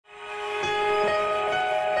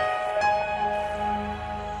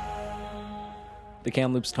The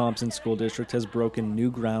Kamloops-Thompson School District has broken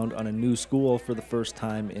new ground on a new school for the first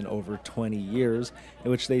time in over 20 years,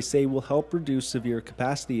 in which they say will help reduce severe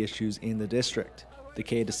capacity issues in the district. The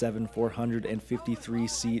K-7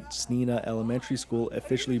 453-seat Snina Elementary School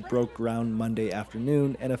officially broke ground Monday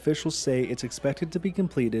afternoon, and officials say it's expected to be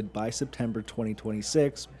completed by September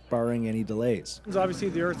 2026, barring any delays. Obviously,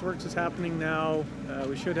 the earthworks is happening now.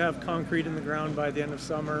 We should have concrete in the ground by the end of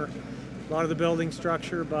summer. A lot of the building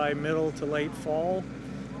structure by middle to late fall.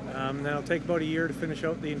 Then it'll take about a year to finish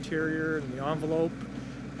out the interior and the envelope,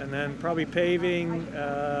 and then probably paving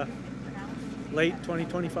late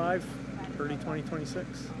 2025, early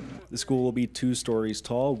 2026. The school will be 2 stories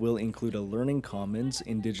tall, will include a learning commons,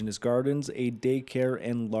 Indigenous gardens, a daycare,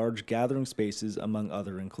 and large gathering spaces, among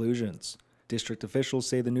other inclusions. District officials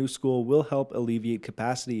say the new school will help alleviate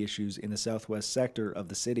capacity issues in the southwest sector of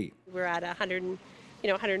the city. We're at 140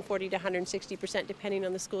 to 160% depending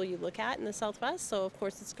on the school you look at in the Southwest. So of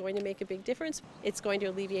course it's going to make a big difference. It's going to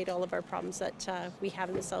alleviate all of our problems that we have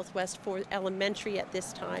in the Southwest for elementary at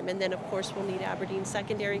this time. And then of course we'll need Aberdeen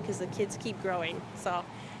Secondary because the kids keep growing. So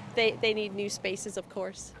they need new spaces, of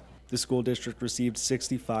course. The school district received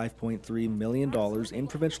 $65.3 million in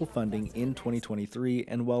provincial funding in 2023,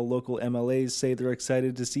 and while local MLAs say they're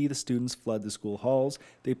excited to see the students flood the school halls,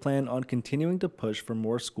 they plan on continuing to push for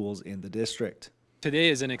more schools in the district. Today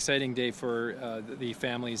is an exciting day for the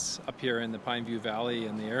families up here in the Pineview Valley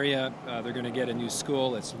and the area. They're going to get a new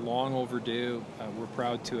school. It's long overdue. We're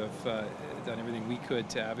proud to have done everything we could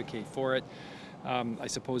to advocate for it. I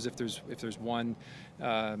suppose if there's one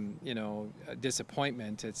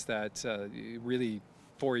disappointment, it's that really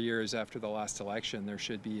 4 years after the last election, there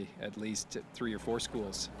should be at least 3 or 4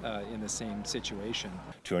 schools in the same situation.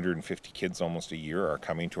 250 kids almost a year are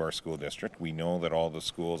coming to our school district. We know that all the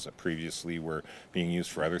schools that previously were being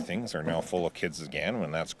used for other things are now full of kids again,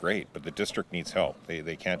 and that's great, but the district needs help.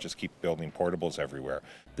 They can't just keep building portables everywhere.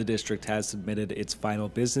 The district has submitted its final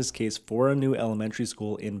business case for a new elementary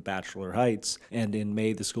school in Bachelor Heights, and in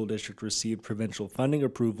May the school district received provincial funding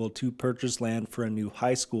approval to purchase land for a new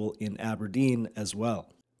high school in Aberdeen as well.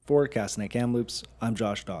 For Castanet Kamloops, I'm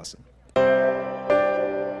Josh Dawson.